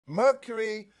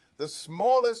Mercury, the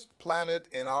smallest planet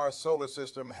in our solar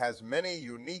system, has many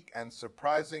unique and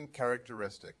surprising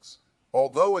characteristics.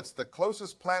 Although it's the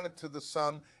closest planet to the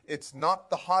Sun, it's not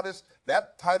the hottest.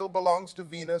 That title belongs to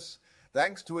Venus,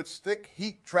 thanks to its thick,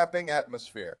 heat-trapping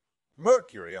atmosphere.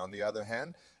 Mercury, on the other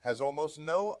hand, has almost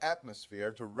no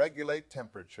atmosphere to regulate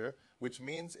temperature, which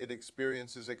means it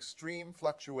experiences extreme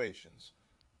fluctuations.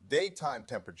 Daytime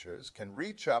temperatures can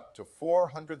reach up to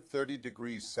 430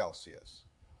 degrees Celsius,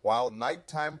 while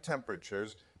nighttime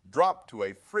temperatures drop to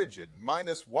a frigid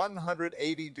minus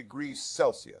 180 degrees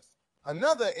Celsius.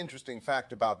 Another interesting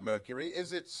fact about Mercury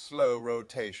is its slow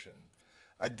rotation.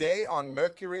 A day on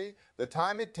Mercury, the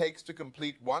time it takes to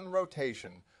complete one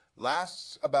rotation,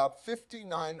 lasts about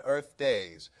 59 Earth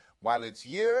days, while its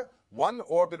year, one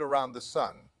orbit around the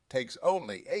Sun, takes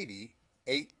only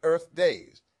 88 Earth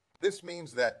days. This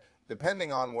means that,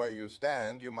 depending on where you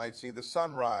stand, you might see the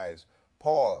sun rise,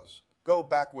 pause, go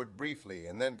backward briefly,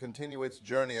 and then continue its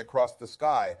journey across the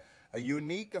sky, a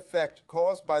unique effect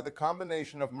caused by the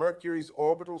combination of Mercury's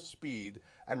orbital speed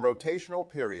and rotational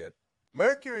period.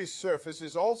 Mercury's surface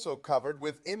is also covered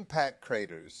with impact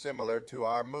craters similar to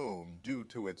our moon due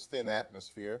to its thin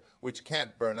atmosphere, which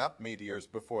can't burn up meteors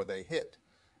before they hit.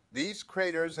 These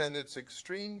craters and its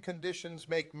extreme conditions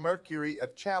make Mercury a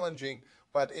challenging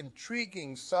but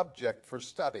intriguing subject for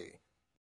study.